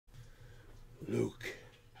Luke,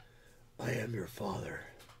 I am your father.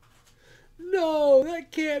 No,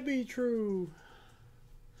 that can't be true.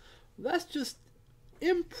 That's just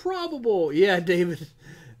improbable. Yeah, David.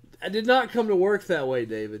 I did not come to work that way,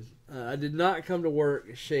 David. I did not come to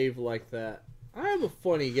work shaved like that. I am a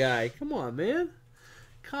funny guy. Come on, man.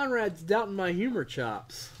 Conrad's doubting my humor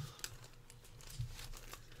chops.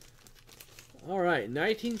 All right,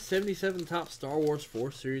 1977 Top Star Wars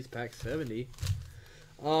 4 Series Pack 70.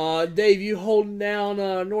 Dave, you holding down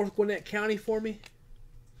North Gwinnett County for me?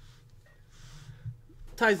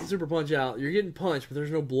 Tyson Super Punch out. You're getting punched, but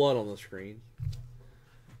there's no blood on the screen.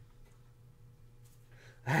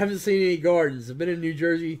 I haven't seen any gardens. I've been in New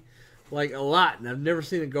Jersey like a lot, and I've never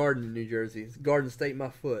seen a garden in New Jersey. It's Garden State my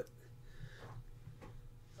foot.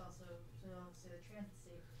 It's also the transit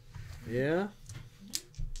state. Yeah.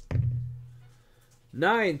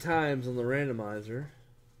 9 times on the randomizer.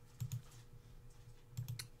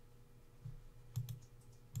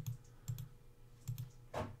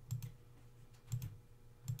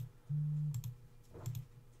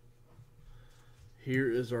 Here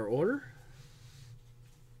is our order.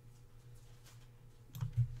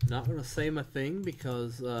 Not going to say my thing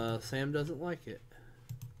because Sam doesn't like it.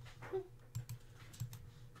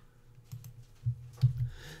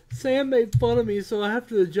 Sam made fun of me, so I have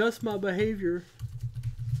to adjust my behavior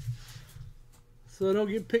so I don't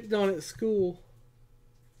get picked on at school.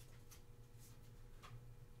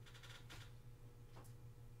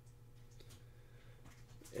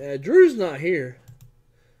 Drew's not here.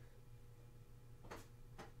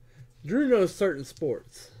 Drew knows certain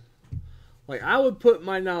sports. Like, I would put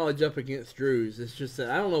my knowledge up against Drew's. It's just that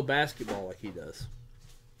I don't know basketball like he does.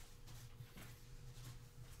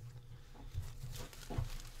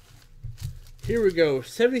 Here we go.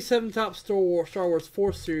 77 Top Star Wars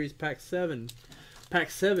 4 Series Pack 70.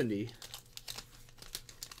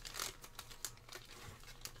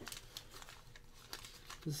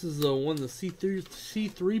 This is the one the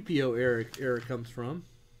C3PO era comes from.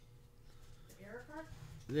 The error card?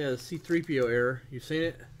 Yeah, the C3PO era. You seen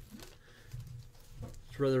it?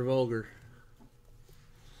 It's rather vulgar.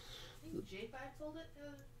 I think J5 sold it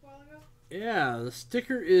a while ago. Yeah, the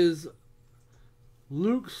sticker is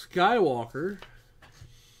Luke Skywalker.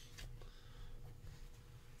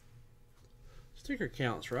 Sticker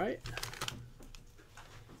counts, right?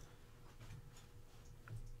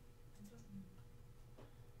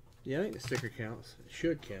 Yeah, I think the sticker counts. It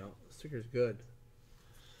should count. The sticker's good.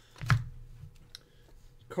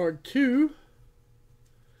 Card 2.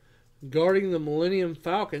 Guarding the Millennium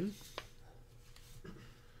Falcon.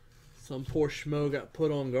 Some poor schmo got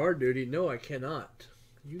put on guard duty. No, I cannot.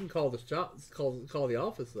 You can call the shop. Call the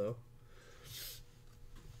office though.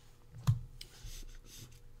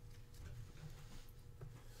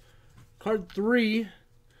 Card 3.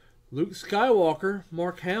 Luke Skywalker,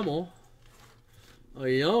 Mark Hamill. A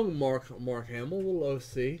young Mark Hamill, little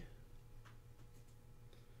OC.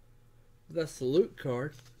 That's the Luke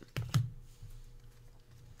card.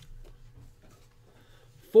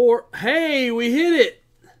 4. Hey, we hit it!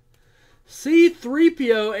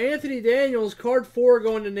 C3PO, Anthony Daniels, card 4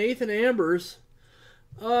 going to Nathan Ambers.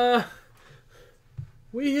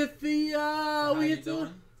 We hit the, we hit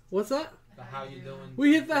the, what's that? The how you doing?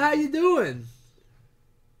 We hit the how you doing.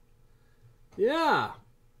 Yeah.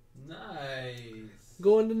 Nice.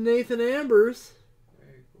 Going to Nathan Ambers.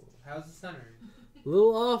 Very cool. How's the center? A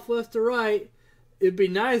little off left to right. It'd be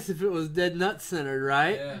nice if it was dead nut centered,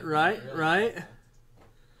 right? Yeah, right, really. right.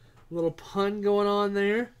 Little pun going on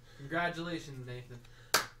there. Congratulations, Nathan.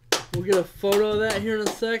 We'll get a photo of that here in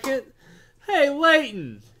a second. Hey,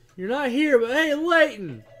 Leighton. You're not here, but hey,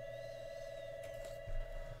 Leighton.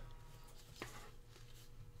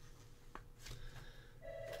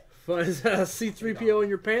 Is that a C3PO in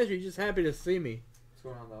your pants, or are you just happy to see me? What's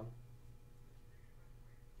going on, Bob?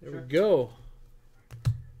 There Sure. we go.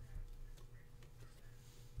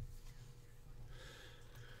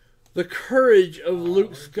 The Courage of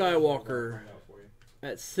Luke Skywalker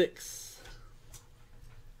at 6.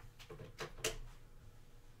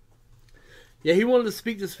 Yeah, he wanted to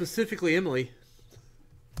speak to specifically Emily.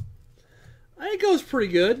 I think it goes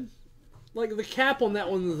pretty good. Like, the cap on that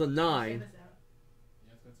one is a 9. Send this out.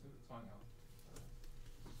 Yes, that's good. It's fine now.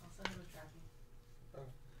 I'll send him a tracking.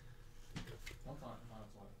 One time,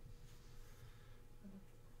 that's why.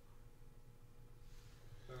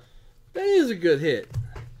 That is a good hit.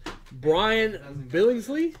 Brian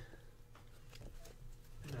Billingsley.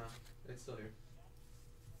 No, it's still here.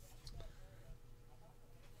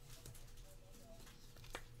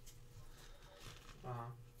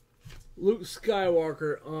 Luke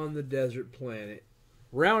Skywalker on the desert planet.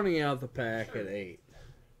 Rounding out the pack at 8.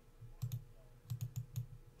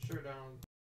 sure, Donald.